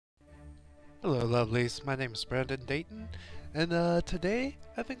Hello lovelies, my name is Brandon Dayton, and today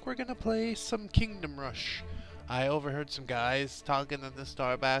I think we're gonna play some Kingdom Rush. I overheard some guys talking in the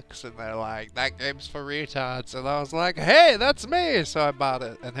Starbucks and they're like, that game's for retards, and I was like, hey, that's me! So I bought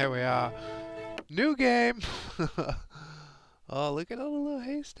it, and here we are. New game! Oh, look at all the little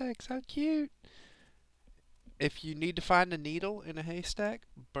haystacks, how cute! If you need to find a needle in a haystack,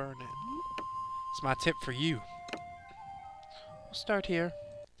 burn it. It's my tip for you. We'll start here.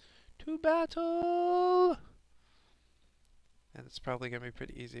 To battle! And it's probably gonna be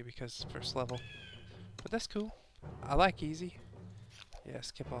pretty easy because it's first level. But that's cool. I like easy. Yeah,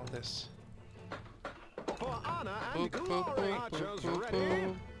 skip all this. For honor Boop, and boop, glory, boop, boop, archers boop, ready. boop.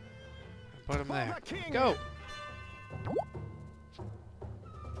 And put them For there. the king. Go!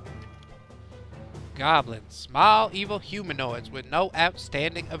 Goblins. Small, evil humanoids with no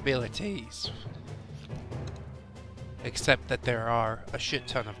outstanding abilities. Except that there are a shit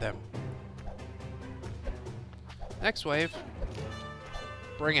ton of them. Next wave.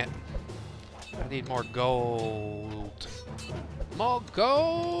 Bring it. I need more gold. More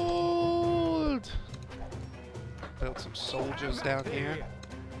gold! Build some soldiers down here.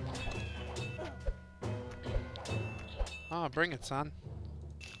 Oh, bring it, son.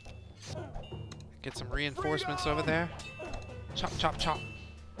 Get some reinforcements over there. Chop, chop, chop.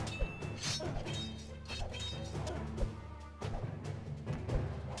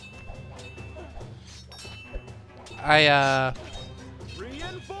 I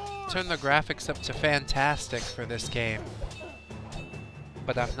turned the graphics up to fantastic for this game,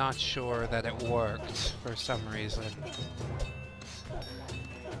 but I'm not sure that it worked for some reason.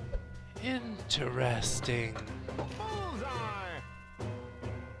 Interesting. Bullseye.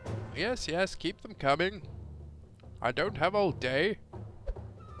 Yes, yes, keep them coming. I don't have all day.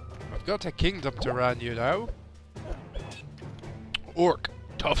 I've got a kingdom to run, you know. Orc,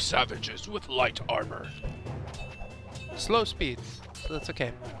 tough savages with light armor. Slow speed, so that's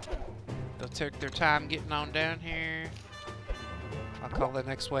okay. They'll take their time getting on down here. I'll call the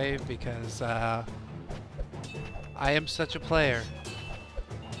next wave because I am such a player.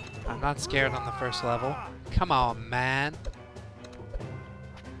 I'm not scared on the first level. Come on, man.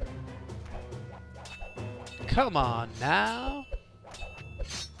 Come on now.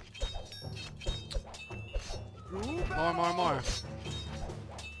 More, more, more.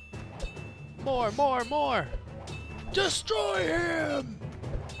 More, more, more. Destroy him!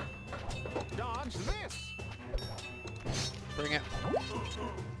 Dodge this. Bring it.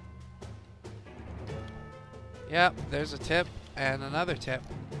 Yep, there's a tip and another tip.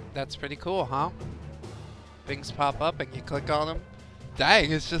 That's pretty cool, huh? Things pop up and you click on them.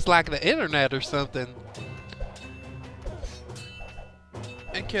 Dang, it's just like the internet or something.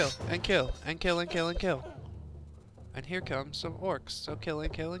 And kill, and kill, and kill, and kill, and kill. And here comes some orcs, so kill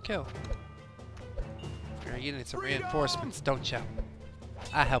and kill and kill. You need some reinforcements, don't you?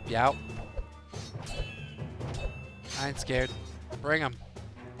 I'll help you out. I ain't scared. Bring them.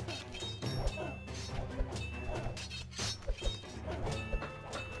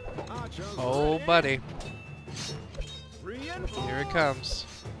 Oh, buddy. Here it comes.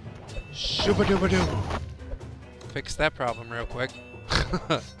 Shooba-dooba-doo. Fix that problem real quick.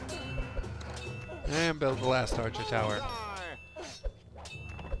 And build the last archer tower.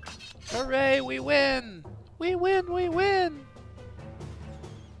 Hooray, we win! We win, we win!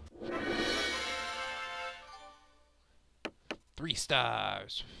 Three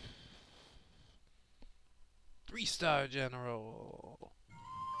stars. 3-star general.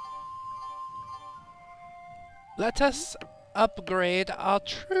 Let us upgrade our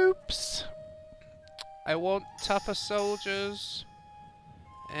troops. I want tougher soldiers.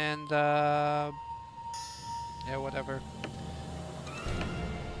 And, yeah, whatever.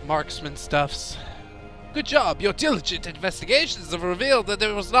 Marksman stuffs. Good job! Your diligent investigations have revealed that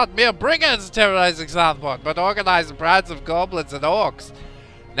it was not mere brigands terrorizing Southport, but organized bands of goblins and orcs.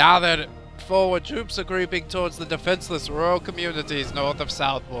 Now that forward troops are creeping towards the defenseless rural communities north of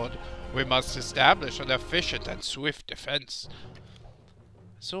Southport, we must establish an efficient and swift defense.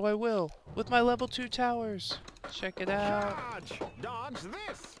 So I will, with my level 2 towers. Check it out. Dodge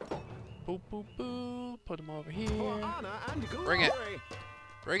this. Boop, boop, boop. Put them over here. For honor and glory. Bring it.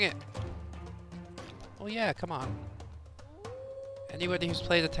 Bring it. Oh yeah, come on. Anybody who's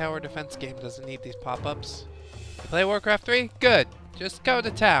played a tower defense game doesn't need these pop-ups. Play Warcraft 3? Good. Just go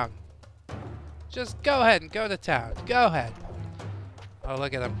to town. Just go ahead and go to town. Go ahead. Oh,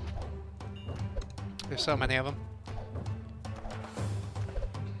 look at them. There's so many of them.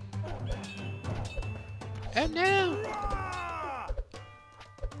 And now!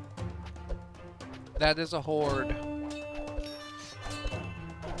 That is a horde.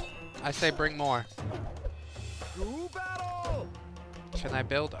 I say bring more. To battle! Can I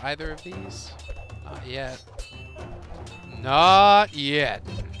build either of these? Not yet. Not yet.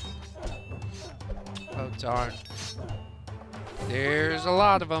 Oh, darn. There's a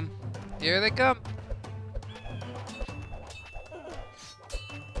lot of them. Here they come.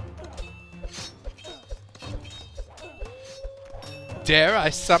 Dare I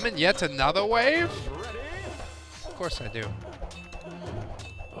summon yet another wave? Ready? Of course I do.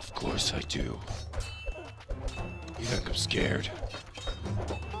 Of course I do. You think I'm scared?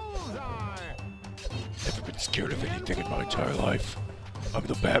 Bullseye! Never been scared of anything in my entire life. I'm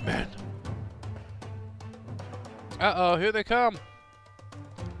the Batman. Uh-oh, here they come.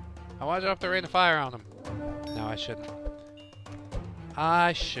 I want to drop the rain of fire on them. No, I shouldn't.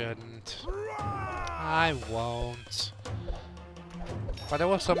 I shouldn't. I won't. But I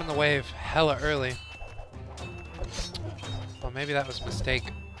will summon the wave hella early. Well, maybe that was a mistake.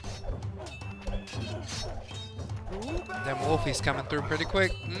 Them Wolfie's coming through pretty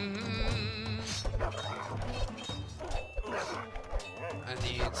quick. I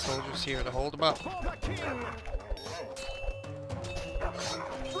need soldiers here to hold them up. For the king!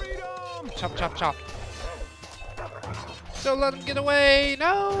 Freedom! Chop, chop, chop. Don't let him get away.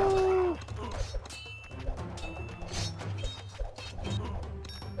 No!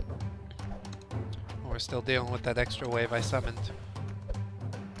 We're still dealing with that extra wave I summoned.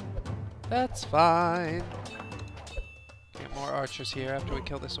 That's fine. Get more archers here after we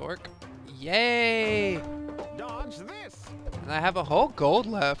kill this orc. Yay! Dodge this! And I have a whole gold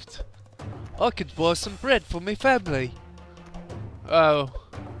left. I could buy some bread for my family. Oh,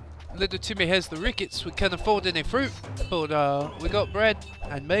 little Timmy has the rickets. We can't afford any fruit, but we got bread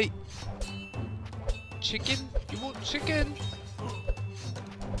and meat. Chicken? You want chicken?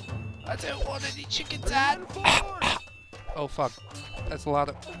 I don't want any chicken, Dad. Oh fuck, that's a lot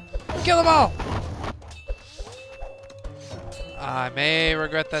of. Kill them all! I may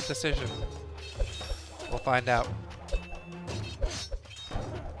regret that decision. We'll find out.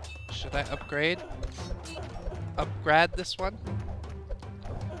 Should I upgrade? Upgrade this one?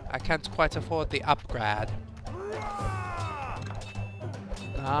 I can't quite afford the upgrade.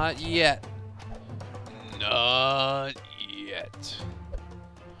 Not yet. Not yet.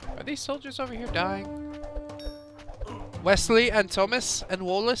 Are these soldiers over here dying? Wesley and Thomas and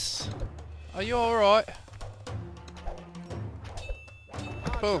Wallace? Are you alright?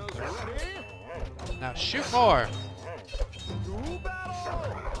 Boom. Ready? Now shoot more. To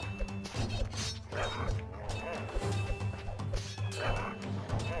battle!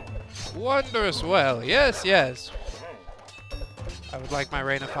 Wondrous well. Yes, yes. I would like my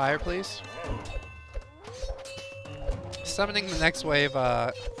rain of fire, please. Summoning the next wave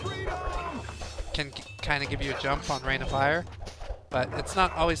can kind of give you a jump on rain of fire, but it's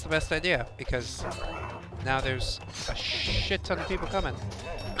not always the best idea because now there's a shit ton of people coming.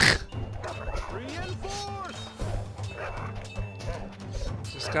 Reinforce!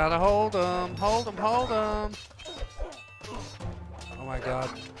 Just gotta hold them, hold them, hold them. Oh my god.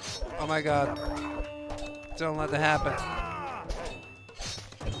 Oh my god. Don't let that happen.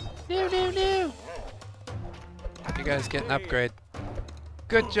 No, no, no. You guys get an upgrade.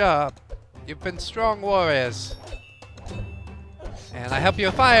 Good job. You've been strong warriors. And I help you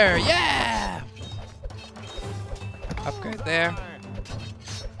with fire. Yeah! Upgrade there.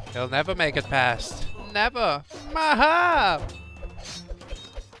 You'll never make it past. Never. Maha!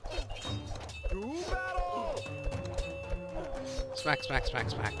 To battle! Smack, smack, smack,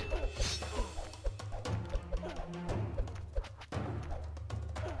 smack.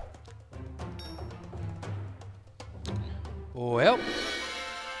 Well,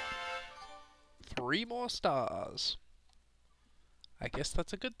 3 more stars. I guess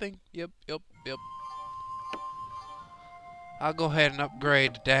that's a good thing. Yep, yep, yep. I'll go ahead and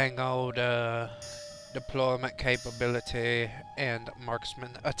upgrade the dang old deployment capability and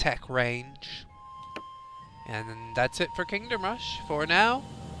marksman attack range. And that's it for Kingdom Rush for now.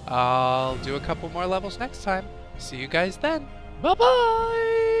 I'll do a couple more levels next time. See you guys then.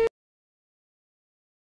 Bye-bye!